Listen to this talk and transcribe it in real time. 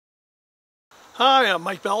Hi, I'm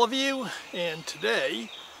Mike Bellevue, and today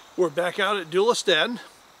we're back out at Duelist Den,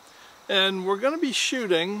 and we're going to be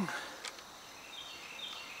shooting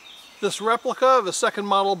this replica of a second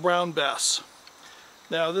model Brown Bess.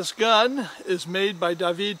 Now, this gun is made by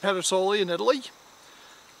Davide Pedersoli in Italy,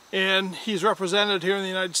 and he's represented here in the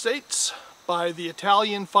United States by the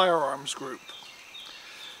Italian Firearms Group.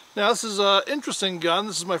 Now, this is an interesting gun.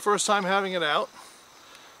 This is my first time having it out.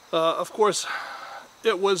 Of course,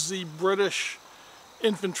 it was the British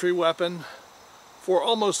infantry weapon for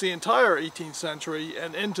almost the entire 18th century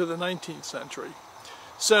and into the 19th century.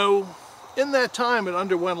 So in that time it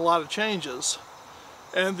underwent a lot of changes,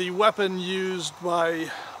 and the weapon used by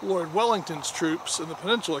Lord Wellington's troops in the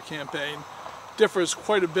Peninsula Campaign differs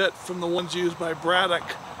quite a bit from the ones used by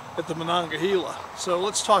Braddock at the Monongahela. So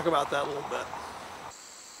let's talk about that a little bit.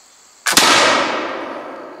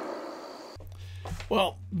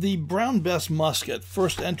 Well, the Brown Bess musket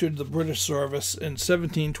first entered the British service in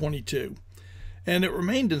 1722, and it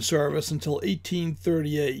remained in service until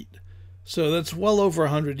 1838. So that's well over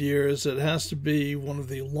 100 years. It has to be one of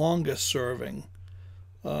the longest serving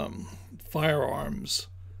firearms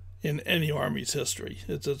in any Army's history.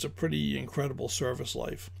 It's a pretty incredible service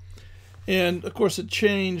life. And of course it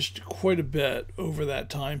changed quite a bit over that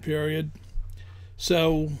time period.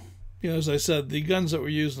 So, as I said, the guns that were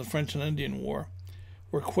used in the French and Indian War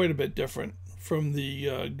were quite a bit different from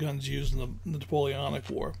the guns used in the Napoleonic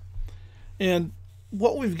War. And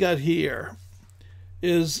what we've got here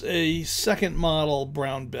is a second model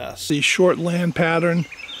Brown Bess, the short land pattern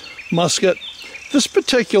musket. This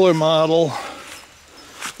particular model,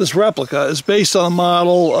 this replica, is based on a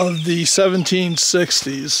model of the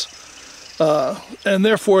 1760s, and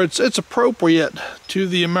therefore it's appropriate to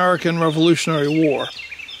the American Revolutionary War.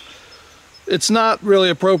 It's not really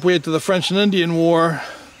appropriate to the French and Indian War,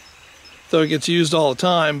 though it gets used all the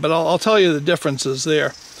time, but I'll tell you the differences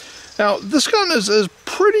there. Now, this gun is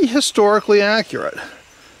pretty historically accurate.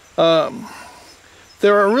 There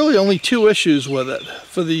are really only two issues with it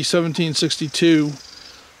for the 1762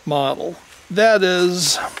 model. That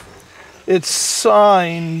is, it's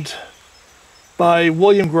signed by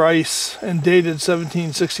William Grice and dated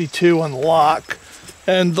 1762 on the lock.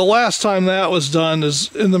 And the last time that was done is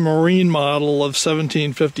in the Marine model of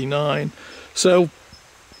 1759. So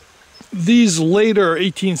these later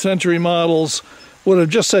 18th century models would have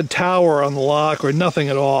just said Tower on the lock or nothing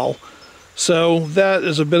at all. So that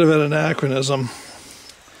is a bit of an anachronism.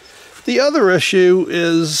 The other issue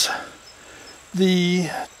is the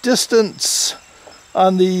distance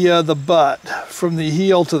on the butt from the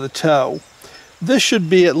heel to the toe. This should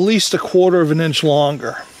be at least 1/4 of an inch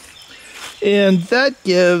longer. And that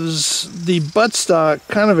gives the buttstock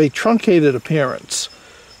kind of a truncated appearance.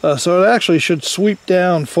 So it actually should sweep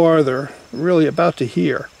down farther, really about to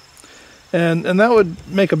here. And that would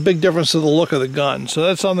make a big difference to the look of the gun. So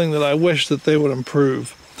that's something that I wish that they would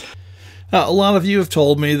improve. Now, a lot of you have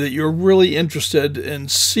told me that you're really interested in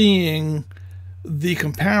seeing the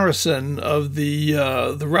comparison of the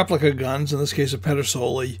replica guns, in this case of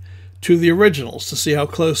Pedersoli, to the originals, to see how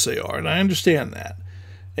close they are. And I understand that.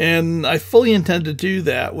 And I fully intend to do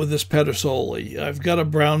that with this Pedersoli. I've got a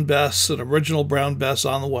Brown Bess, an original Brown Bess,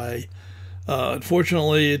 on the way.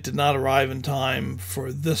 Unfortunately, it did not arrive in time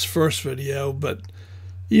for this first video, but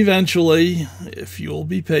eventually, if you'll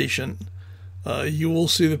be patient, you will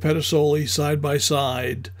see the Pedersoli side by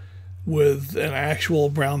side with an actual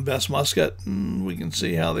Brown Bess musket, and we can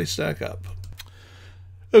see how they stack up.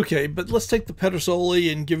 Okay, but let's take the Pedersoli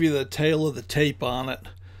and give you the tale of the tape on it.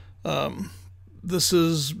 This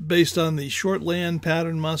is based on the short land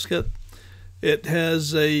pattern musket. It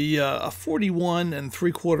has a 41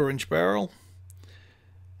 3/4 inch barrel,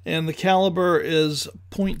 and the caliber is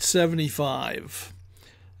 .75.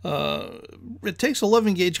 It takes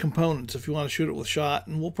 11 gauge components if you want to shoot it with shot,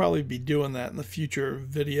 and we'll probably be doing that in the future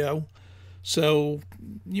video. So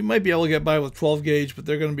you might be able to get by with 12 gauge, but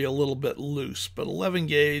they're going to be a little bit loose. But 11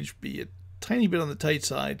 gauge, be a tiny bit on the tight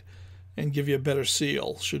side, and give you a better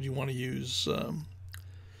seal should you want to use,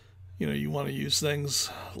 you want to use things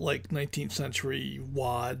like 19th century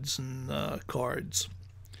wads and cards.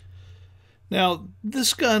 Now,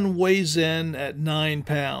 this gun weighs in at 9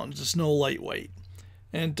 pounds. It's no lightweight.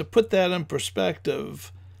 And to put that in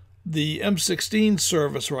perspective, the M16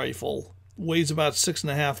 service rifle weighs about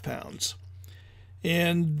 6.5 pounds.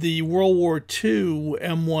 And the World War II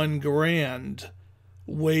M1 Garand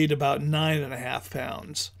weighed about 9.5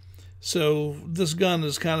 pounds. So this gun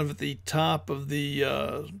is kind of at the top of the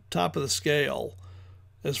scale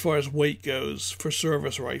as far as weight goes for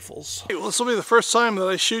service rifles. Well, this will be the first time that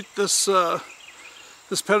I shoot this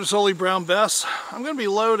this Pedersoli Brown Bess. I'm going to be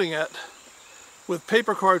loading it with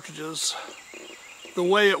paper cartridges the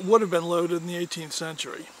way it would have been loaded in the 18th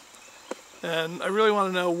century. And I really want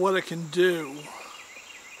to know what it can do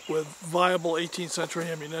with viable 18th century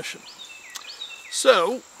ammunition.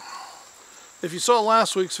 So, if you saw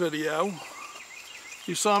last week's video,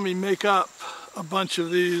 you saw me make up a bunch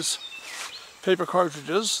of these paper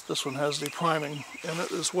cartridges. This one has the priming in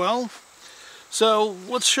it as well. So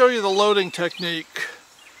let's show you the loading technique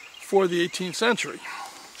for the 18th century.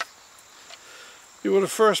 You would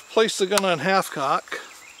have first placed the gun on half cock,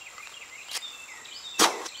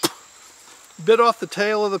 bit off the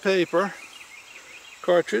tail of the paper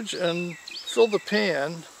cartridge, and filled the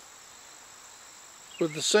pan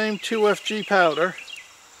with the same 2FG powder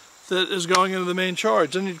that is going into the main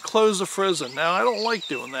charge. Then you'd close the frizzen. Now, I don't like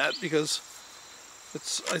doing that because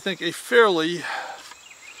it's, I think, a fairly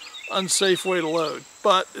unsafe way to load,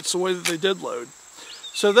 but it's the way that they did load.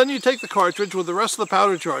 So then you take the cartridge with the rest of the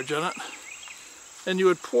powder charge in it, and you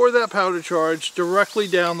would pour that powder charge directly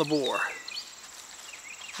down the bore.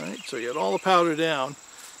 Right, so you had all the powder down.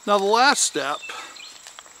 Now the last step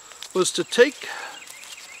was to take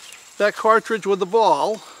that cartridge with the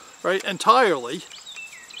ball, right, entirely,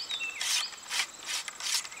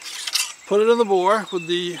 put it in the bore with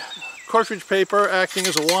the cartridge paper acting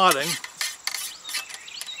as a wadding,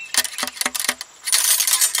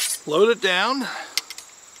 load it down,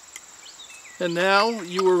 and now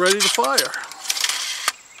you were ready to fire.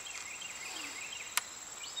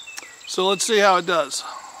 So let's see how it does.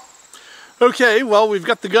 Okay, well, we've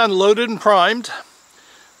got the gun loaded and primed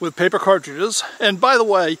with paper cartridges. And by the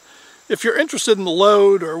way, if you're interested in the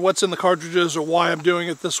load or what's in the cartridges or why I'm doing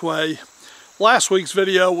it this way, last week's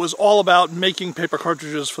video was all about making paper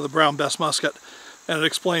cartridges for the Brown Bess musket, and it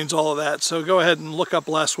explains all of that. So go ahead and look up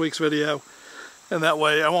last week's video, and that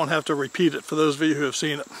way I won't have to repeat it for those of you who have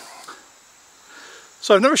seen it.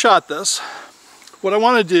 So I've never shot this. What I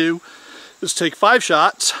want to do is take 5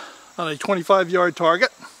 shots on a 25-yard target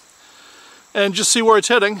and just see where it's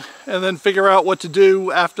hitting, and then figure out what to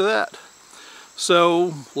do after that.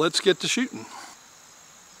 So let's get to shooting.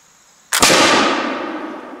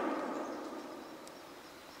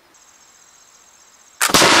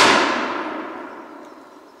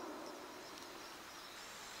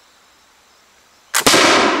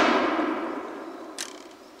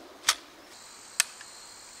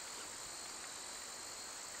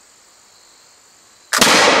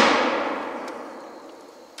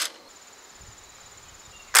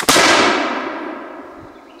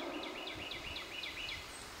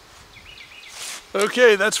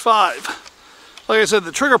 Okay, that's 5. Like I said,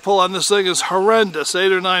 the trigger pull on this thing is horrendous,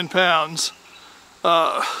 8 or 9 pounds.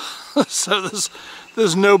 So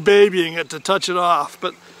there's no babying it to touch it off.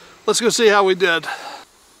 But let's go see how we did.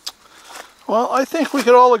 Well, I think we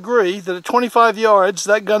could all agree that at 25 yards,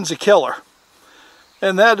 that gun's a killer.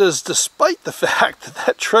 And that is despite the fact that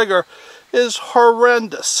that trigger is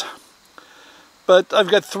horrendous. But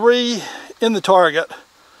I've got 3 in the target.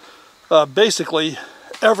 Basically,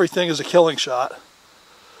 everything is a killing shot.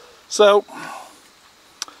 So,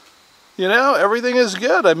 you know, everything is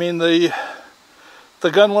good. I mean, the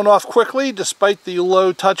gun went off quickly despite the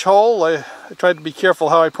low touch hole. I tried to be careful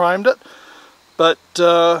how I primed it, but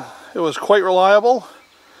it was quite reliable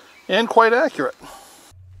and quite accurate.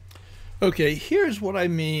 Okay, here's what I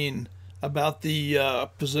mean about the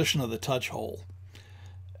position of the touch hole.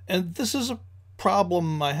 And this is a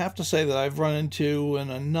problem, I have to say, that I've run into in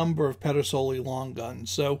a number of Pedersoli long guns.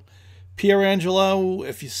 So, Pierangelo,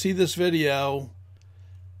 if you see this video,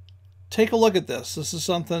 take a look at this. This is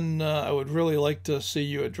something I would really like to see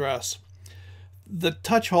you address. The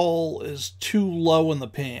touch hole is too low in the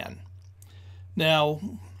pan. Now,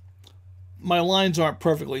 my lines aren't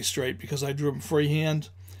perfectly straight because I drew them freehand,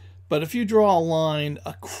 but if you draw a line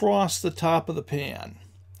across the top of the pan,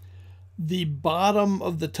 the bottom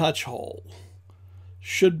of the touch hole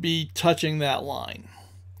should be touching that line.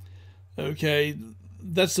 Okay,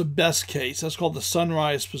 that's the best case. That's called the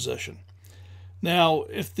sunrise position. Now,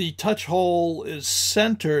 if the touch hole is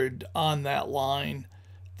centered on that line,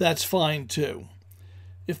 that's fine too.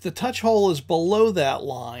 If the touch hole is below that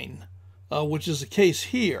line, which is the case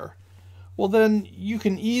here, well then you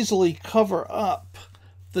can easily cover up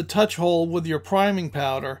the touch hole with your priming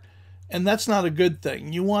powder, and that's not a good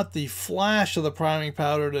thing. You want the flash of the priming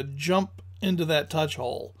powder to jump into that touch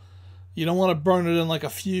hole. You don't want to burn it in like a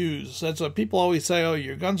fuse. That's what people always say, oh,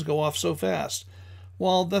 your guns go off so fast.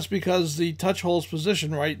 Well, that's because the touch hole's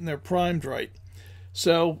positioned right and they're primed right.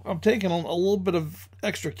 So I'm taking a little bit of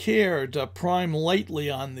extra care to prime lightly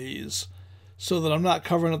on these so that I'm not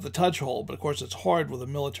covering up the touch hole, but of course it's hard with a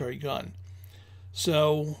military gun.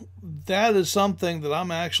 So that is something that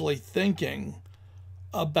I'm actually thinking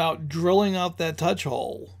about drilling out that touch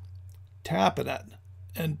hole, tapping it,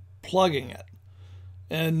 and plugging it,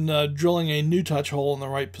 and drilling a new touch hole in the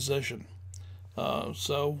right position.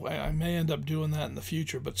 So I may end up doing that in the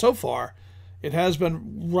future, but so far it has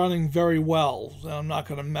been running very well. I'm not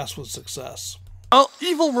going to mess with success. Well,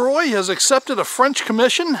 Evil Roy has accepted a French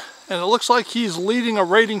commission, and it looks like he's leading a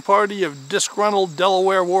raiding party of disgruntled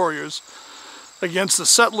Delaware warriors against the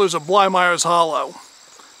settlers of Blymeyer's Hollow.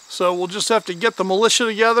 So we'll just have to get the militia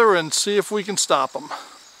together and see if we can stop them.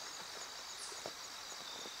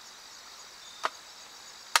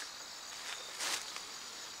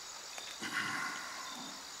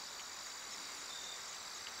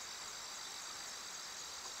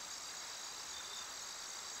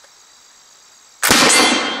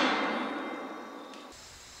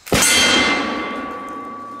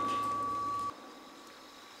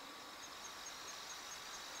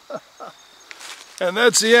 And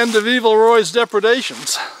that's the end of Evil Roy's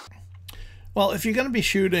depredations. Well, if you're going to be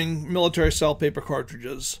shooting military-style paper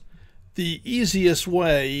cartridges, the easiest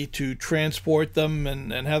way to transport them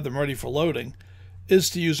and have them ready for loading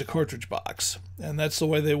is to use a cartridge box. And that's the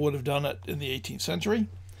way they would have done it in the 18th century.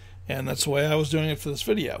 And that's the way I was doing it for this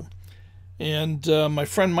video. And my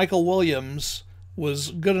friend Michael Williams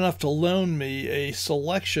was good enough to loan me a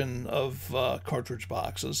selection of cartridge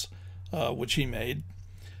boxes, which he made,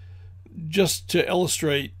 just to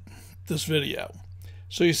illustrate this video.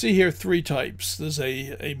 So you see here 3 types. There's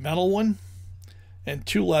a metal one and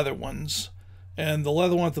 2 leather ones. And the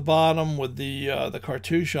leather one at the bottom with the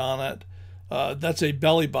cartouche on it, that's a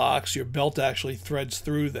belly box. Your belt actually threads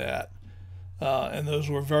through that. And those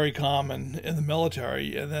were very common in the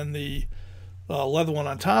military. And then the leather one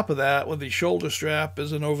on top of that with the shoulder strap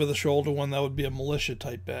is an over-the-shoulder one. That would be a militia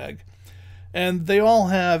type bag. And they all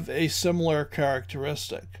have a similar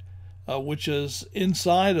characteristic. Which is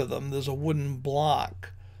inside of them there's a wooden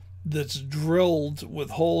block that's drilled with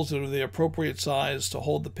holes that are the appropriate size to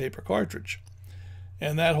hold the paper cartridge.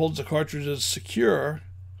 And that holds the cartridges secure,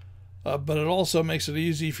 but it also makes it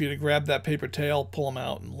easy for you to grab that paper tail, pull them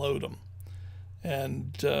out, and load them.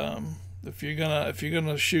 And if you're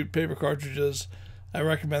gonna shoot paper cartridges, I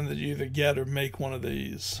recommend that you either get or make one of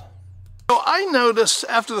these. So I noticed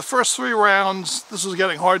after the first 3 rounds this was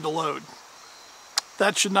getting hard to load.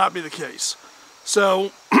 That should not be the case.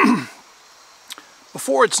 So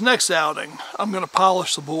before its next outing, I'm going to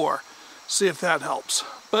polish the bore, see if that helps.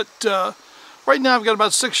 But right now I've got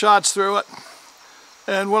about 6 shots through it.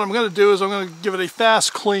 And what I'm going to do is I'm going to give it a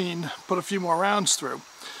fast clean, put a few more rounds through.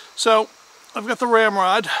 So I've got the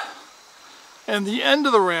ramrod, and the end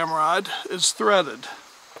of the ramrod is threaded.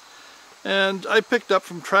 And I picked up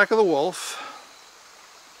from Track of the Wolf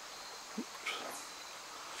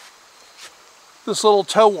this little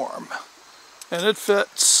toe worm, and it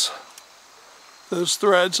fits those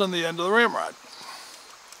threads on the end of the ramrod.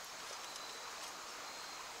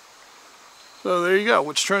 So there you go,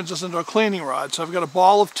 which turns this into a cleaning rod. So I've got a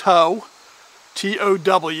ball of tow,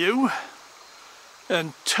 T-O-W,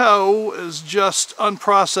 and tow is just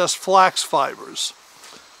unprocessed flax fibers.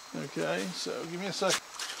 Okay, so give me a second.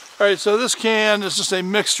 All right, so this can is just a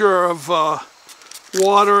mixture of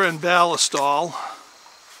water and ballistol.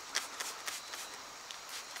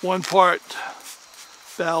 1 part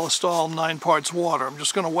ballistol, 9 parts water. I'm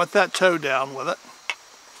just going to wet that toe down with it.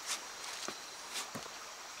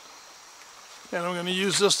 And I'm going to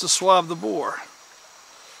use this to swab the bore.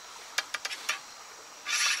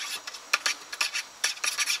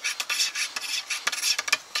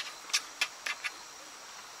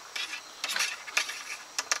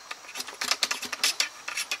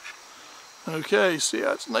 Okay, see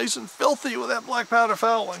how it's nice and filthy with that black powder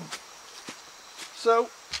fouling. So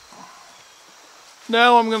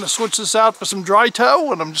now I'm going to switch this out for some dry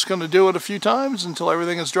tow, and I'm just going to do it a few times until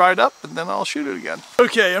everything is dried up, and then I'll shoot it again.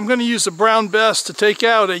 Okay, I'm going to use the brown Bess to take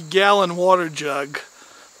out a gallon water jug.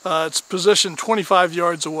 It's positioned 25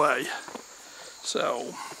 yards away.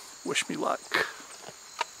 So, wish me luck.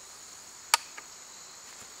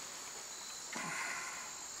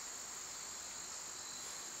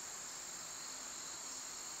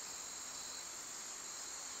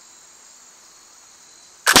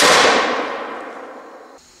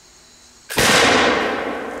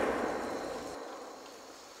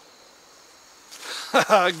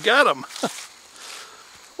 Got him.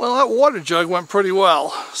 Well, that water jug went pretty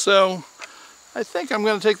well. So I think I'm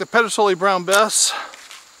going to take the Pedersoli brown Bess.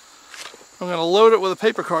 I'm going to load it with a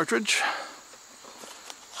paper cartridge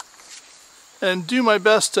and do my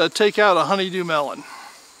best to take out a honeydew melon.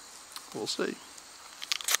 We'll see.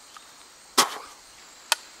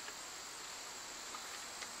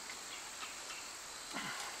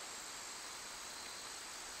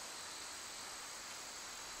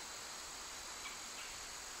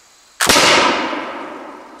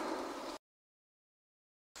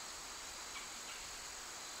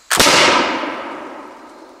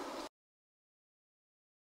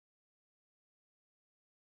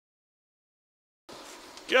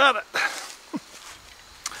 Got it.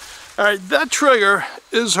 All right, that trigger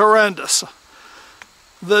is horrendous.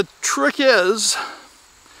 The trick is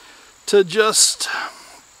to just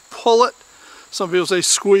pull it, some people say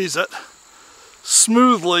squeeze it,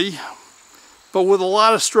 smoothly, but with a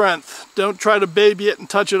lot of strength. Don't try to baby it and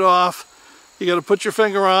touch it off. You got to put your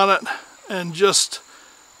finger on it and just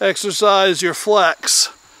exercise your flex,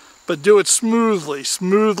 but do it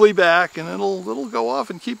smoothly back, and it'll go off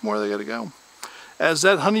and keep them where they got to go, as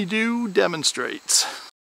that honeydew demonstrates.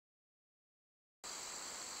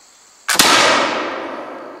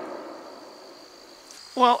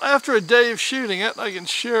 Well, after a day of shooting it, I can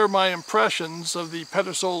share my impressions of the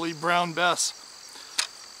Pedersoli Brown Bess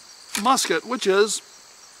musket, which is,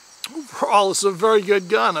 overall, it's a very good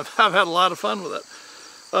gun. I've had a lot of fun with it.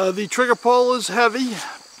 The trigger pull is heavy,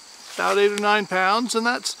 about 8 or 9 pounds, and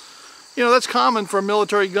that's common for a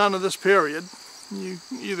military gun of this period. You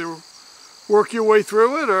either work your way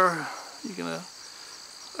through it, or you can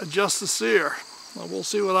adjust the sear. Well, we'll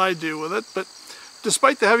see what I do with it, but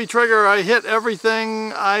despite the heavy trigger, I hit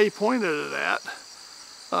everything I pointed it at.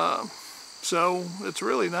 So it's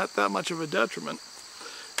really not that much of a detriment.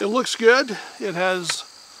 It looks good. It has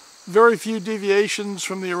very few deviations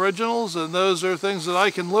from the originals, and those are things that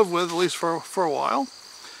I can live with, at least for a while.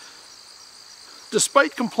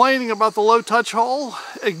 Despite complaining about the low touch hole,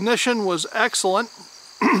 ignition was excellent.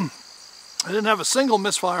 I didn't have a single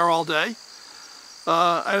misfire all day.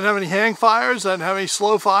 I didn't have any hang fires, I didn't have any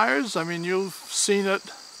slow fires. I mean, you've seen it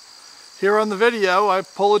here on the video. I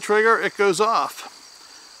pull the trigger, it goes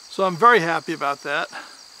off. So I'm very happy about that.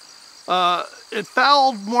 It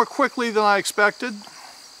fouled more quickly than I expected.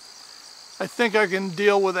 I think I can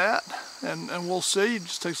deal with that, and we'll see. It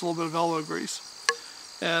just takes a little bit of elbow grease.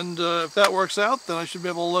 And if that works out, then I should be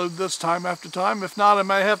able to load this time after time. If not, I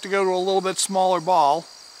might have to go to a little bit smaller ball.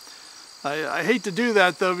 I hate to do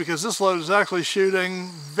that though, because this load is actually shooting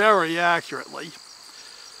very accurately.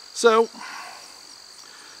 So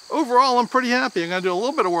overall, I'm pretty happy. I'm going to do a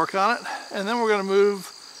little bit of work on it, and then we're going to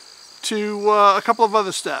move to a couple of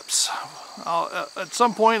other steps. At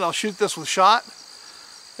some point I'll shoot this with shot,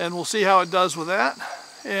 and we'll see how it does with that.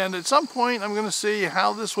 And at some point I'm going to see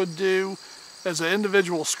how this would do as an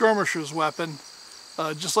individual skirmisher's weapon,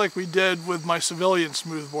 just like we did with my civilian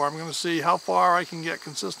smoothbore. I'm going to see how far I can get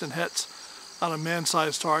consistent hits on a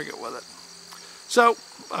man-sized target with it. So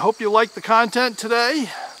I hope you liked the content today.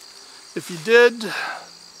 If you did,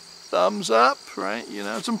 thumbs up, right? You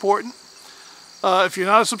know, it's important. If you're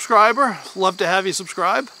not a subscriber, love to have you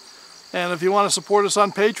subscribe. And if you want to support us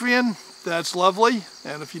on Patreon, that's lovely.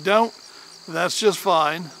 And if you don't, that's just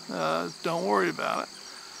fine. Don't worry about it.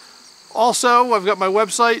 Also, I've got my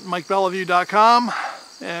website, MikeBellevue.com,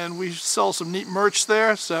 and we sell some neat merch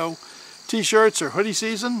there. So t-shirts or hoodie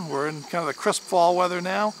season. We're in kind of the crisp fall weather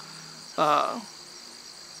now.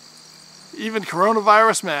 Even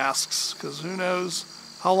coronavirus masks, because who knows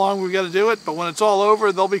how long we've got to do it, but when it's all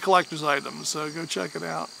over, they'll be collector's items, so go check it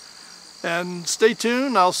out. And stay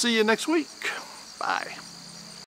tuned. I'll see you next week. Bye.